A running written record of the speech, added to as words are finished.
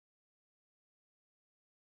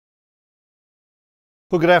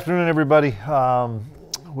Well, good afternoon, everybody.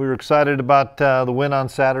 We were excited about the win on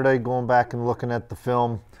Saturday, going back and looking at the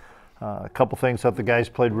film. A couple things. Thought the guys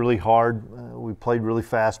played really hard. We played really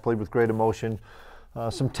fast, played with great emotion.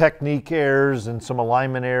 Some technique errors and some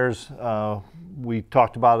alignment errors. We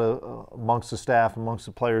talked about amongst the staff, amongst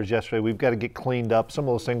the players yesterday. We've got to get cleaned up. Some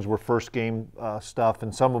of those things were first game stuff,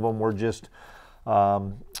 and some of them were just,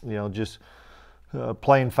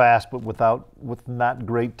 playing fast, but with not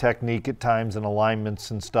great technique at times and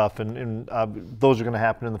alignments and stuff. And those are going to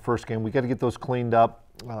happen in the first game. We got to get those cleaned up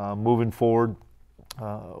moving forward.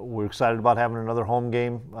 We're excited about having another home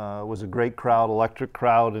game. It was a great crowd, electric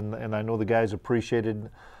crowd, and I know the guys appreciated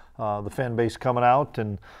the fan base coming out.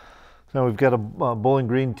 And we've got a Bowling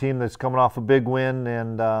Green team that's coming off a big win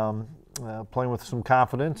and playing with some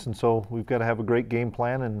confidence. And so we've got to have a great game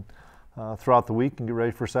plan and throughout the week and get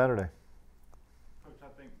ready for Saturday.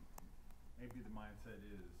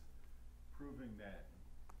 Proving that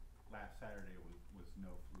last Saturday was no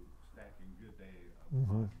fluke, stacking good day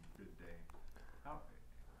Mm-hmm. good day.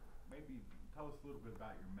 Maybe tell us a little bit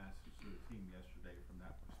about your message to the team yesterday from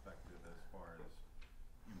that perspective, as far as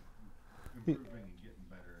improving and getting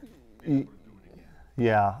better and being able to do it again.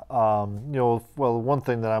 Yeah, well, one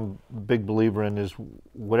thing that I'm a big believer in is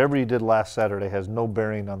whatever you did last Saturday has no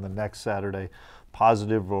bearing on the next Saturday,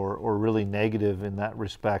 positive or really negative in that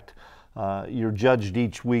respect. You're judged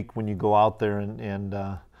each week when you go out there,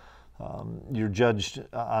 and you're judged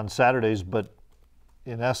on Saturdays, but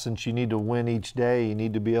in essence, you need to win each day. You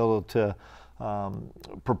need to be able to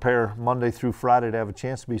prepare Monday through Friday to have a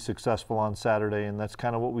chance to be successful on Saturday, and that's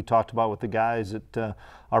kind of what we talked about with the guys.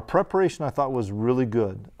 Our preparation, I thought, was really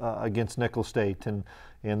good against Nicholls State, and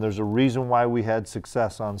there's a reason why we had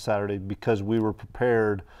success on Saturday, because we were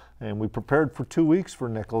prepared, and we prepared for 2 weeks for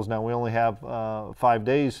Nicholls. Now we only have 5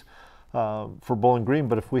 days for Bowling Green,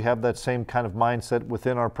 but if we have that same kind of mindset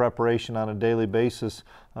within our preparation on a daily basis,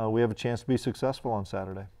 we have a chance to be successful on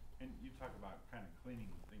Saturday. And you talk about kind of cleaning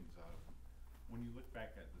things up. When you look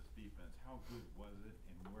back at this defense, how good was it,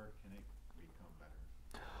 and where can it become better?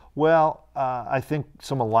 Well, I think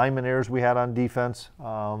some alignment errors we had on defense.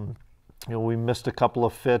 We missed a couple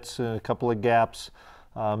of fits, a couple of gaps,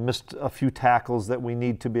 missed a few tackles that we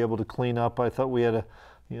need to be able to clean up. I thought we had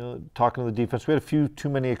talking to the defense, we had a few too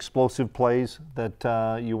many explosive plays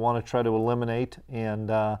that you want to try to eliminate, and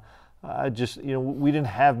we didn't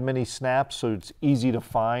have many snaps, so it's easy to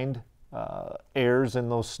find errors in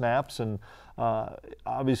those snaps, and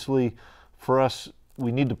obviously for us,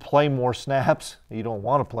 we need to play more snaps. You don't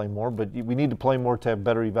want to play more, but we need to play more to have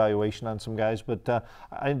better evaluation on some guys. But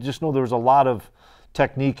I just know there was a lot of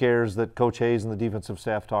technique errors that Coach Hayes and the defensive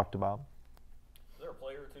staff talked about. Is there a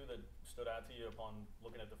player or two that stood out to you upon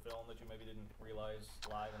looking at the film that you maybe didn't realize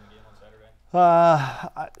live in the game on Saturday?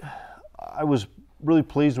 I was really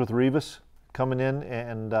pleased with Rivas coming in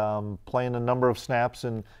and playing a number of snaps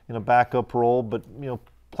in a backup role, but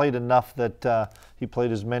played enough that he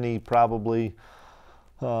played as many probably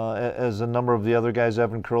as a number of the other guys.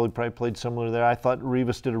 Evan Curley probably played similar there. I thought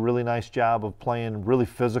Rivas did a really nice job of playing really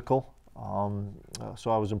physical.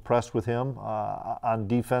 So I was impressed with him. On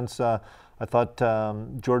defense, I thought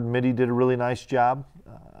Jordan Mitty did a really nice job,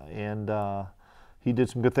 and he did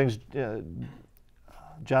some good things.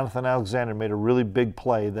 Jonathan Alexander made a really big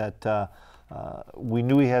play that we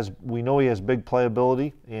know he has big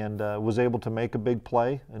playability, and was able to make a big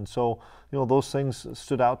play. And so, those things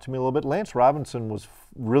stood out to me a little bit. Lance Robinson was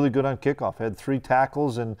really good on kickoff, had 3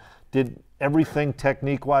 tackles and did everything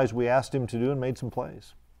technique-wise we asked him to do and made some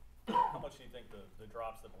plays. How much do you think the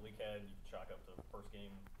drops that Malik had, you could chalk up to the first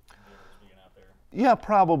game being out there? Yeah,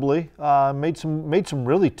 probably. Made some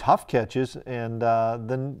really tough catches, and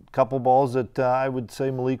then a couple balls that I would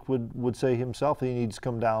say Malik would say himself he needs to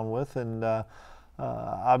come down with, and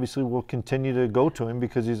obviously we'll continue to go to him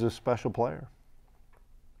because he's a special player.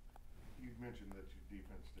 You mentioned that your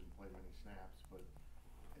defense didn't play many snaps, but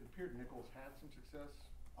it appeared Nicholls had some success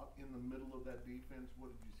up in the middle of that defense.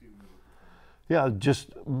 What did you see when you looked at them? Yeah,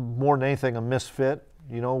 just more than anything, a misfit.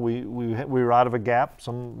 We were out of a gap.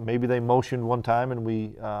 Maybe they motioned one time, and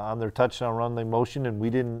we on their touchdown run they motioned, and we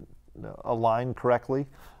didn't align correctly,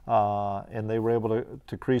 and they were able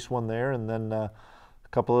to crease one there. And then a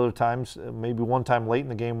couple other times, maybe one time late in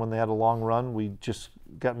the game when they had a long run, we just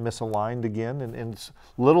got misaligned again. And it's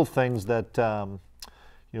little things that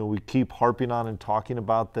we keep harping on and talking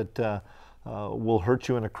about that will hurt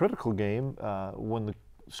you in a critical game when the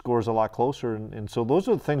score's a lot closer. And so those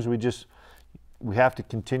are the things we have to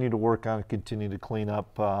continue to work on and continue to clean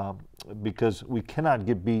up because we cannot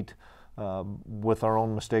get beat with our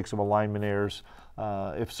own mistakes of alignment errors.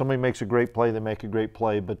 If somebody makes a great play, they make a great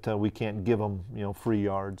play, but we can't give them, free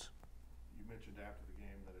yards. You mentioned after the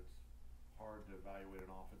game that it's hard to evaluate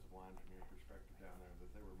an offensive line from your perspective down there,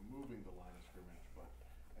 that they were moving the line of scrimmage, but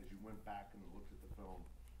as you went back and looked at the film,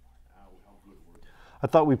 how good were they? I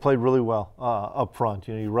thought we played really well up front.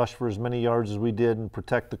 You rush for as many yards as we did and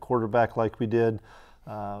protect the quarterback like we did.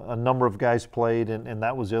 A number of guys played, and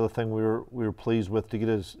that was the other thing we were pleased with, to get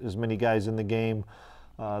as many guys in the game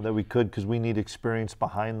that we could, because we need experience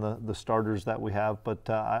behind the starters that we have. But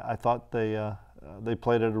I thought they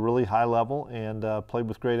played at a really high level and played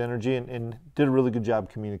with great energy and did a really good job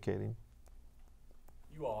communicating.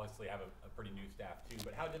 You obviously have a pretty new staff too,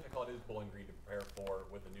 but how difficult is Bowling Green to prepare for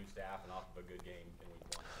with a new staff and off of a good game in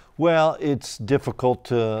week 1? Well, it's difficult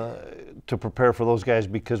to prepare for those guys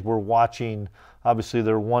because we're watching, obviously,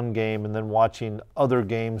 their one game and then watching other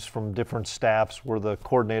games from different staffs where the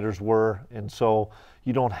coordinators were, and so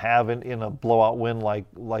you don't have it in a blowout win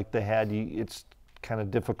like they had. It's kind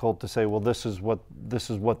of difficult to say, well, this is what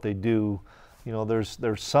they do. There's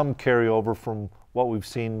some carryover from what we've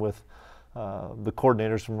seen with the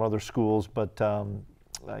coordinators from other schools, but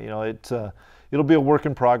it'll be a work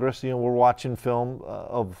in progress. We're watching film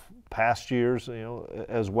of past years,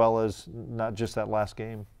 as well as not just that last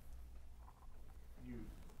game. You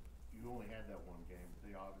only had that one game.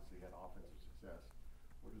 They obviously had offensive success.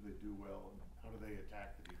 What do they do well, and how do they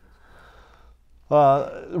attack the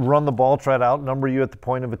defense? Run the ball, try to outnumber you at the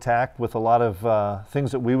point of attack with a lot of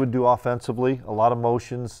things that we would do offensively, a lot of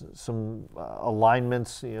motions, some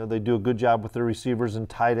alignments. They do a good job with their receivers and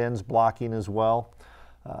tight ends blocking as well.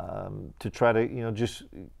 To try to just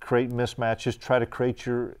create mismatches, try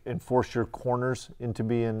to enforce your corners into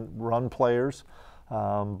being run players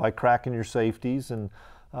by cracking your safeties, and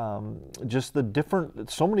just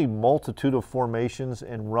so many multitude of formations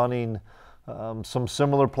and running some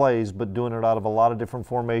similar plays, but doing it out of a lot of different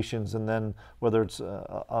formations, and then whether it's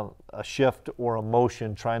a shift or a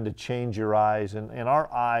motion, trying to change your eyes, and our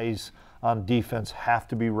eyes on defense have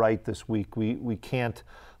to be right this week. We can't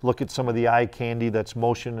look at some of the eye candy that's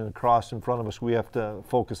motioning across in front of us. We have to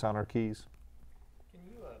focus on our keys. Can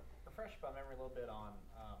you refresh my memory a little bit on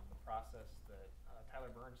the process that Tyler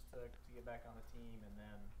Burns took to get back on the team, and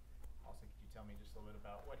then also could you tell me just a little bit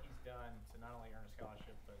about what he's done to not only earn a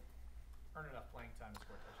scholarship but earn enough playing time to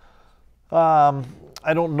score touchdowns?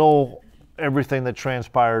 I don't know everything that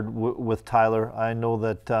transpired with Tyler. I know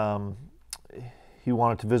that he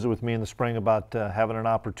wanted to visit with me in the spring about having an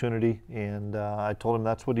opportunity, and I told him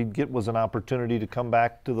that's what he'd get, was an opportunity to come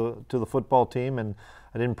back to the football team, and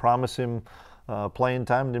I didn't promise him playing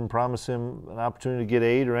time, didn't promise him an opportunity to get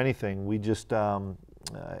aid or anything. We just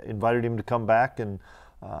invited him to come back, and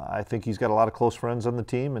I think he's got a lot of close friends on the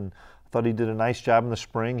team, and I thought he did a nice job in the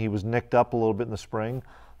spring. He was nicked up a little bit in the spring,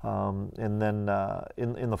 and then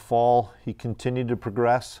in the fall he continued to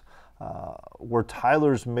progress. Where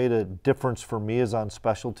Tyler's made a difference for me is on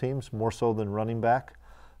special teams, more so than running back.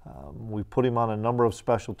 We put him on a number of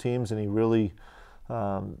special teams, and he really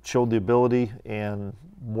showed the ability, and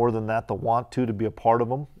more than that, the want to be a part of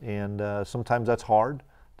them. And sometimes that's hard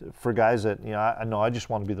for guys that, I know I just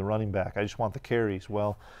want to be the running back. I just want the carries.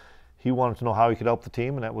 Well, he wanted to know how he could help the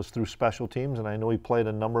team, and that was through special teams. And I know he played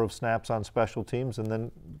a number of snaps on special teams, and then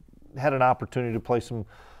had an opportunity to play some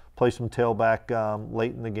tailback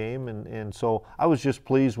late in the game, and so I was just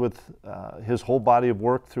pleased with his whole body of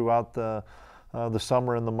work throughout the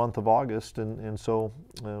summer and the month of August, and so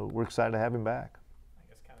we're excited to have him back. I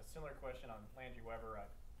guess kind of similar question on Landry Weber. I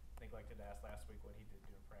think I did ask last week what he did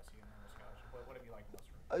to impress you in the scholarship. What have you liked most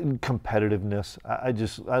from him? Competitiveness.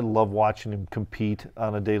 I love watching him compete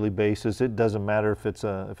on a daily basis. It doesn't matter if it's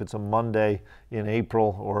a Monday in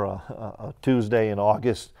April or a Tuesday in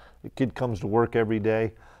August. The kid comes to work every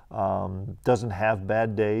day. Doesn't have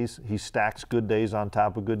bad days. He stacks good days on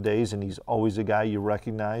top of good days, and he's always a guy you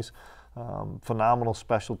recognize. Phenomenal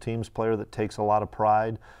special teams player that takes a lot of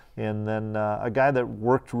pride, and then a guy that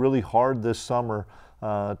worked really hard this summer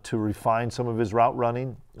to refine some of his route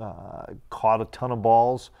running, caught a ton of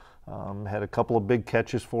balls, had a couple of big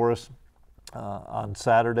catches for us on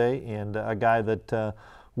Saturday, and a guy that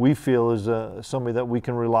we feel is somebody that we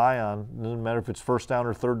can rely on. It doesn't matter if it's first down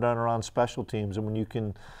or third down or on special teams, and when you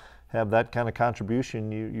can have that kind of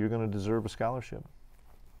contribution, you're going to deserve a scholarship.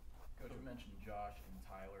 Coach, you mentioned Josh and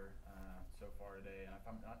Tyler so far today, and if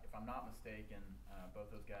I'm not mistaken, both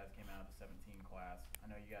those guys came out of the 17 class. I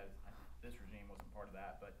know you guys, this regime wasn't part of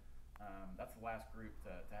that, but that's the last group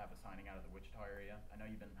to have a signing out of the Wichita area. I know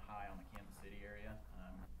you've been high on the Kansas City area,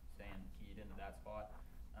 staying keyed into that spot.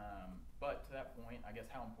 But to that point, I guess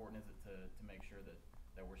how important is it to make sure that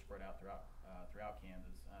that we're spread out throughout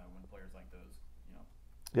Kansas when players like those, you know.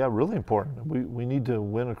 Yeah, really important. We need to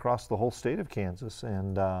win across the whole state of Kansas,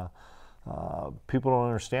 and people don't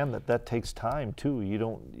understand that takes time too.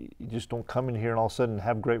 You just don't come in here and all of a sudden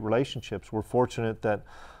have great relationships. We're fortunate that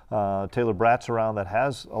Taylor Bratt's around that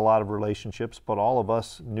has a lot of relationships, but all of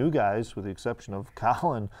us new guys, with the exception of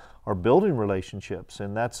Colin, are building relationships,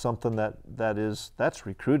 and that's something that's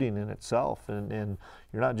recruiting in itself. And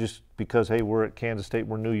you're not just because, hey, we're at Kansas State,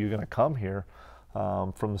 we're new, you're going to come here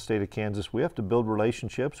from the state of Kansas. We have to build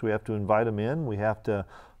relationships. We have to invite them in. We have to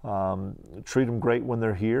treat them great when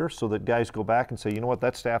they're here, so that guys go back and say, you know what,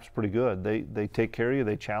 that staff's pretty good. They take care of you,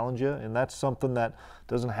 they challenge you, and that's something that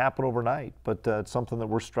doesn't happen overnight, but it's something that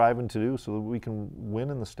we're striving to do so that we can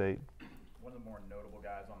win in the state. One of the more notable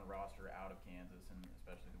guys on the roster out of Kansas, and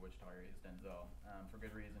especially the Wichita area, is Denzel. For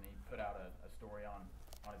good reason. He put out a story on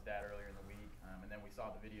his dad earlier in the week, and then we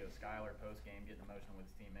saw the video of Skylar post-game getting emotional with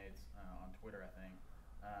his teammates on Twitter, I think.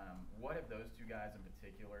 What have those two guys in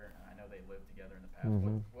particular, and I know they lived together in the past,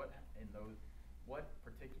 what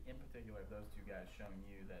in particular have those two guys shown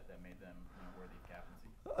you that made them worthy of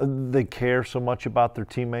captaincy? They care so much about their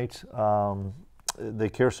teammates. They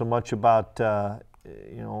care so much about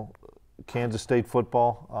Kansas State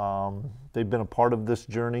football. They've been a part of this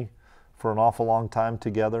journey for an awful long time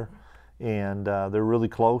together, and they're really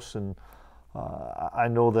close. And I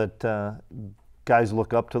know that guys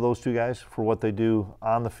look up to those two guys for what they do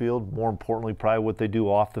on the field, more importantly probably what they do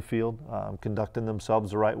off the field, conducting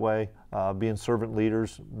themselves the right way, being servant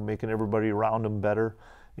leaders, making everybody around them better.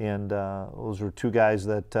 And those are two guys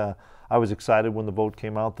that I was excited when the vote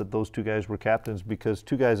came out that those two guys were captains, because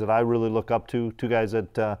two guys that I really look up to, two guys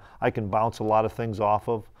that I can bounce a lot of things off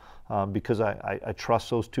of, because I trust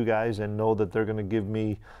those two guys and know that they're going to give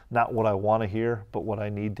me not what I want to hear, but what I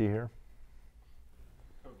need to hear.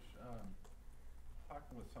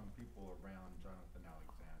 With some people around Jonathan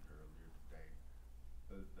Alexander earlier today,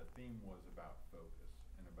 the theme was about focus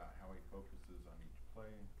and about how he focuses on each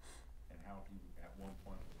play, and how he at one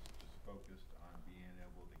point was just focused on being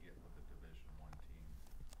able to get with a Division I team.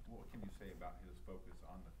 What can you say about his focus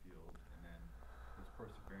on the field, and then his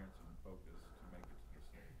perseverance and focus to make it to the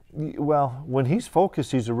stage? Well, when he's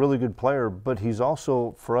focused, he's a really good player, but he's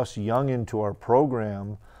also, for us, young into our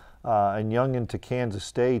program. And young into Kansas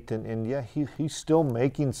State, and yeah, he's still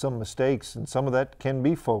making some mistakes, and some of that can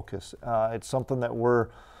be focus. It's something that we're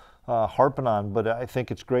harping on, but I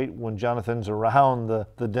think it's great when Jonathan's around the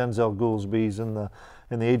Denzel Goolsbys and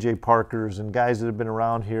the A.J. Parkers and guys that have been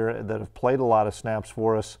around here that have played a lot of snaps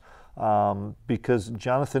for us, because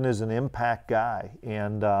Jonathan is an impact guy,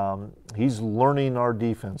 and he's learning our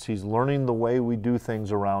defense. He's learning the way we do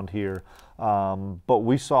things around here. But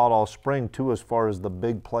we saw it all spring too, as far as the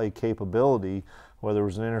big play capability, whether it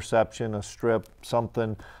was an interception, a strip,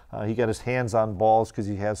 something. He got his hands on balls because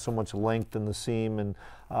he has so much length in the seam, and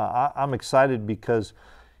I'm excited because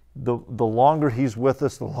the longer he's with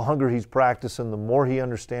us, the longer he's practicing, the more he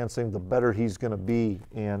understands things, the better he's going to be.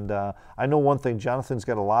 And I know one thing, Jonathan's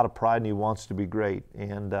got a lot of pride and he wants to be great,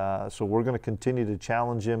 and so we're going to continue to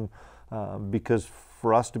challenge him, because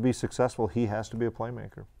for us to be successful, he has to be a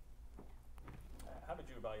playmaker. How did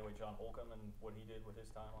you evaluate John Holcomb and what he did with his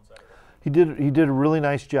time on Saturday? He did a really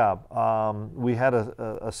nice job. We had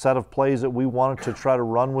a set of plays that we wanted to try to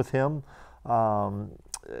run with him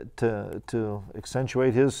to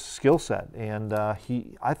accentuate his skill set, and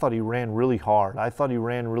I thought he ran really hard. I thought he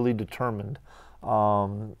ran really determined,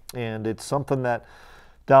 and it's something that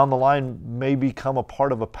down the line may become a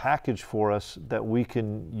part of a package for us that we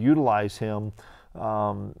can utilize him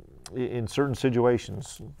in certain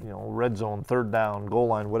situations, red zone, third down, goal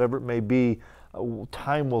line, whatever it may be.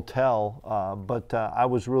 Time will tell, but I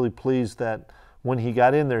was really pleased that when he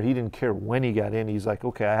got in there, he didn't care when he got in. He's like,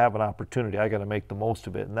 okay, I have an opportunity. I got to make the most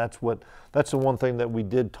of it. And that's the one thing that we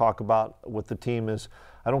did talk about with the team is,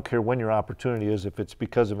 I don't care when your opportunity is. If it's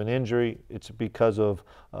because of an injury, it's because of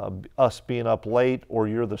us being up late, or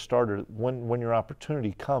you're the starter. When your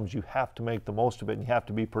opportunity comes, you have to make the most of it, and you have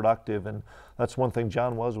to be productive. And that's one thing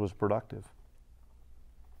John was productive.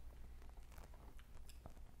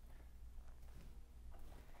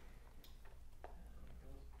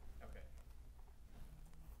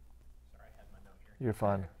 You're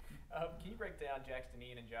fine. Can you break down Jackson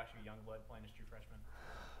Ian and Joshua Youngblood playing as true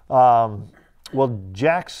freshmen? Well,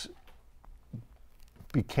 Jax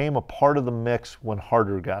became a part of the mix when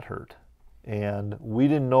Harder got hurt. And we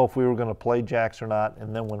didn't know if we were going to play Jax or not.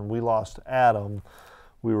 And then when we lost Adam,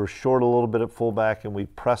 we were short a little bit at fullback, and we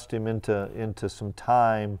pressed him into some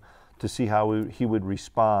time to see how he would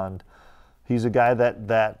respond. He's a guy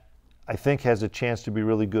that I think has a chance to be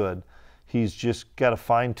really good. He's just got to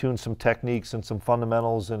fine-tune some techniques and some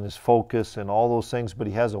fundamentals and his focus and all those things, but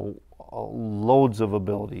he has loads of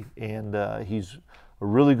ability, and he's a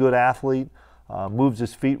really good athlete, moves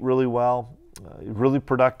his feet really well, really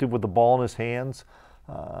productive with the ball in his hands,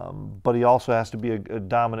 but he also has to be a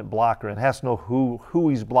dominant blocker and has to know who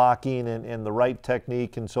he's blocking and the right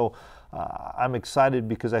technique. And so I'm excited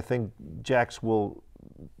because I think Jax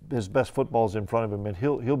his best football is in front of him, and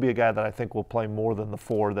he'll be a guy that I think will play more than the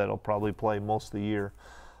 4 that'll probably play most of the year.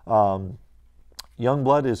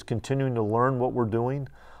 Youngblood is continuing to learn what we're doing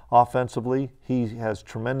offensively. He has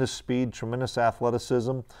tremendous speed, tremendous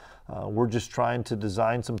athleticism. We're just trying to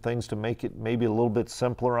design some things to make it maybe a little bit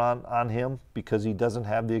simpler on him, because he doesn't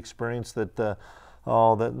have the experience that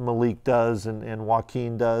that Malik does and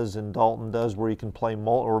Joaquin does and Dalton does, where he can play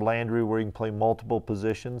or Landry, where he can play multiple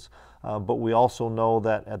positions. But we also know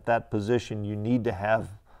that at that position you need to have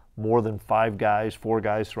more than 4 guys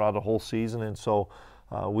throughout a whole season. And so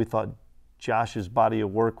we thought Josh's body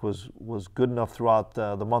of work was good enough throughout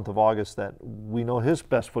the month of August that we know his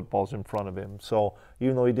best football's in front of him. So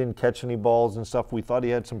even though he didn't catch any balls and stuff, we thought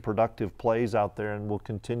he had some productive plays out there, and we'll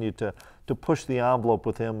continue to push the envelope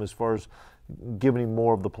with him as far as giving him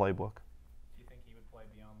more of the playbook. Do you think he would play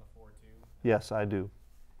beyond the 4 too? Yes, I do.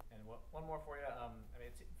 And one more for you.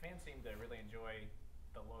 Fans seem to really enjoy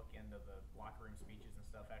the look into the locker room speeches and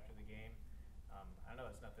stuff after the game. I know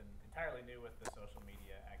it's nothing entirely new with the social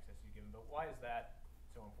media access you've given, but why is that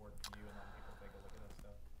so important for you and letting people take a look at that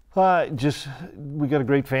stuff? We got a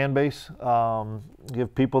great fan base. You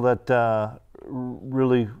have people that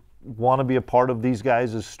really want to be a part of these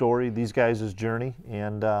guys' story, these guys' journey,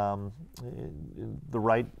 and the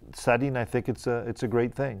right setting. I think it's a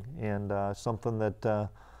great thing, and something that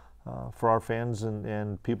for our fans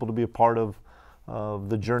and people to be a part of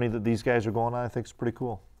the journey that these guys are going on, I think is pretty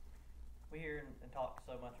cool. We hear and talk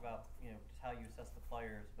so much about just how you assess the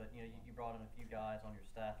players, but you brought in a few guys on your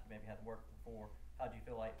staff you maybe hadn't worked before. How do you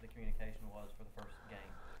feel like the communication was for the first game?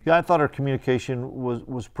 Yeah, I thought our communication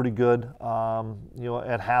was pretty good.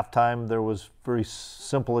 At halftime there was very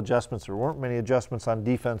simple adjustments. There weren't many adjustments on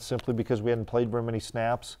defense simply because we hadn't played very many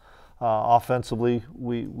snaps. Offensively,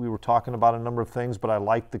 we were talking about a number of things, but I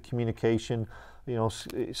liked the communication.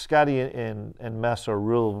 Scotty and Mess are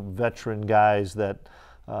real veteran guys that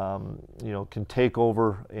can take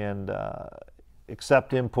over and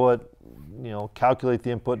accept input, calculate the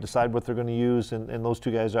input, decide what they're going to use, and those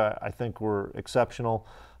 2 guys I think were exceptional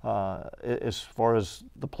as far as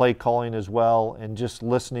the play calling as well, and just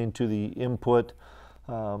listening to the input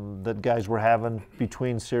that guys were having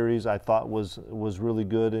between series, I thought was really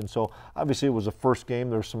good. And so obviously it was a first game.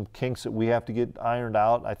 There's some kinks that we have to get ironed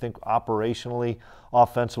out. I think operationally,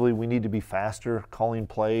 offensively, we need to be faster calling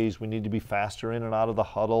plays. We need to be faster in and out of the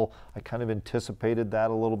huddle. I kind of anticipated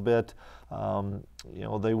that a little bit.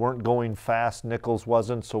 They weren't going fast. Nichols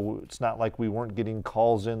wasn't, so it's not like we weren't getting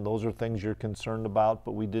calls in. Those are things you're concerned about,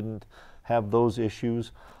 but we didn't have those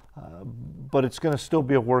issues. But it's going to still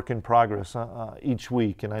be a work in progress each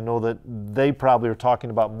week, and I know that they probably are talking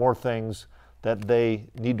about more things that they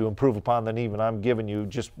need to improve upon than even I'm giving you,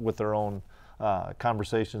 just with their own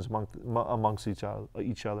conversations amongst each other.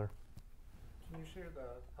 Can you share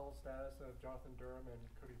the health status of Jonathan Durham and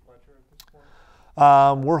Cody Fletcher at this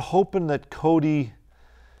point? We're hoping that Cody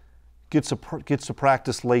gets to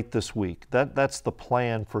practice late this week. That's the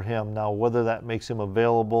plan for him. Now, whether that makes him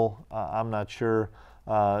available, I'm not sure.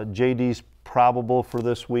 JD's probable for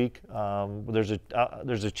this week. There's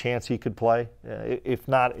a chance he could play. If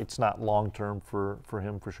not, it's not long term for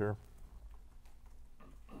him for sure.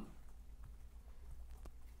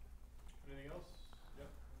 Anything else? Yep.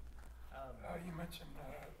 You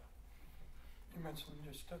mentioned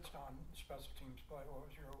just touched on special teams play. What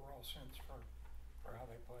was your overall sense for how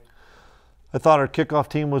they played? I thought our kickoff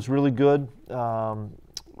team was really good.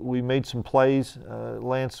 We made some plays.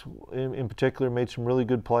 Lance, in particular, made some really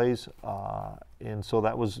good plays, and so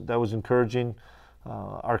that was encouraging.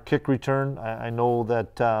 Our kick return, I know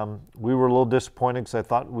that we were a little disappointed because I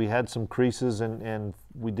thought we had some creases and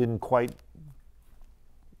we didn't quite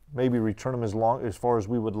maybe return them as far as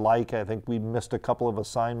we would like. I think we missed a couple of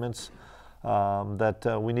assignments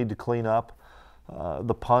that we need to clean up.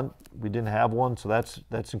 The punt, we didn't have one, so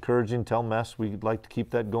that's encouraging. Tell Mess we'd like to keep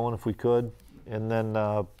that going if we could. And then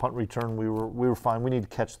punt return, we were fine. We need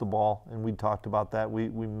to catch the ball, and we talked about that. We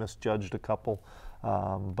misjudged a couple,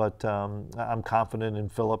 but I'm confident in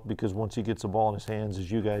Phillip because once he gets the ball in his hands,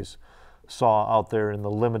 as you guys saw out there in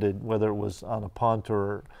the limited, whether it was on a punt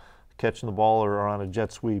or catching the ball or on a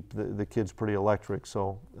jet sweep, the kid's pretty electric.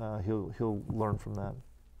 So he'll learn from that.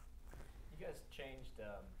 You guys changed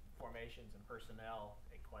formations and personnel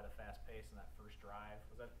at quite a fast pace in that first drive.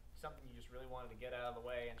 Was that something you just really wanted to get out of the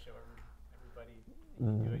way and show everybody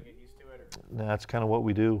doing it, used to it, or That's kind of what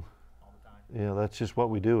we do. all the time? You know, that's just what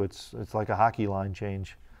we do. It's like a hockey line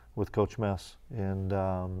change with Coach Mess. And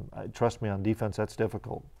trust me, on defense, that's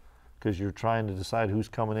difficult because you're trying to decide who's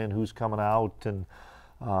coming in, who's coming out, and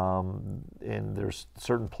there's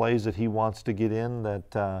certain plays that he wants to get in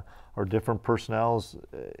that are different personnels,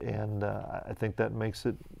 and I think that makes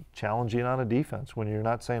it challenging on a defense when you're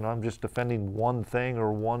not saying, I'm just defending one thing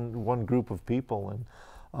or one group of people.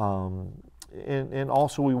 And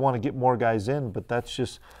also we want to get more guys in, but that's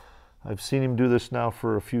just, I've seen him do this now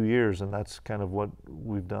for a few years, and that's kind of what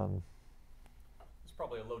we've done. It's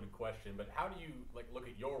probably a loaded question, but how do you look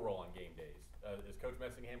at your role on game days? Is Coach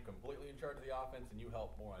Messingham completely in charge of the offense and you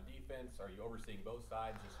help more on defense? Are you overseeing both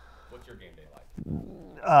sides? Just what's your game day like?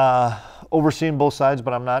 Overseeing both sides,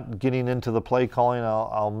 but I'm not getting into the play calling.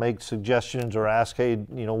 I'll make suggestions or ask, hey,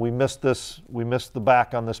 we missed this, we missed the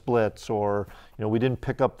back on this blitz, or we didn't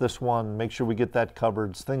pick up this one. Make sure we get that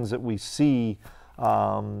covered. It's things that we see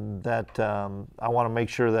that I want to make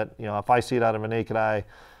sure that if I see it out of a naked eye,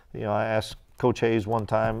 I asked Coach Hayes one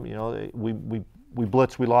time, we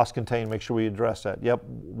blitzed, we lost contain, make sure we address that. Yep,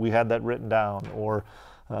 we had that written down. Or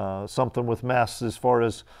something with Mess as far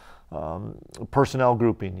as personnel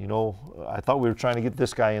grouping. I thought we were trying to get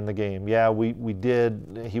this guy in the game. Yeah, we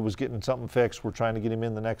did. He was getting something fixed. We're trying to get him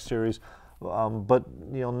in the next series. But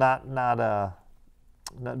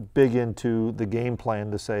not big into the game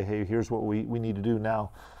plan to say, hey, here's what we need to do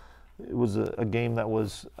now. It was a game that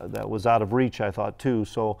was out of reach, I thought, too.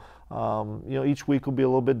 So, each week will be a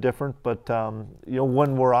little bit different. But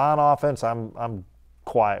when we're on offense, I'm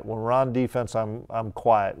quiet. When we're on defense, I'm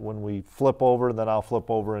quiet. When we flip over, then I'll flip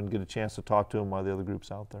over and get a chance to talk to him while the other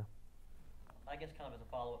group's out there. I guess kind of as a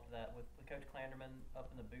follow-up to that, with Coach Klanderman up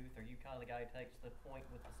in the booth, are you kind of the guy who takes the point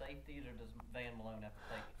with the safeties, or does Van Malone have to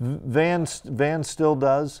take it? Van still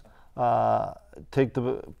does take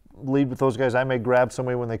the lead with those guys. I may grab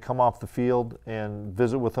somebody when they come off the field and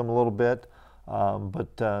visit with them a little bit,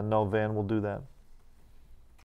 but no, Van will do that.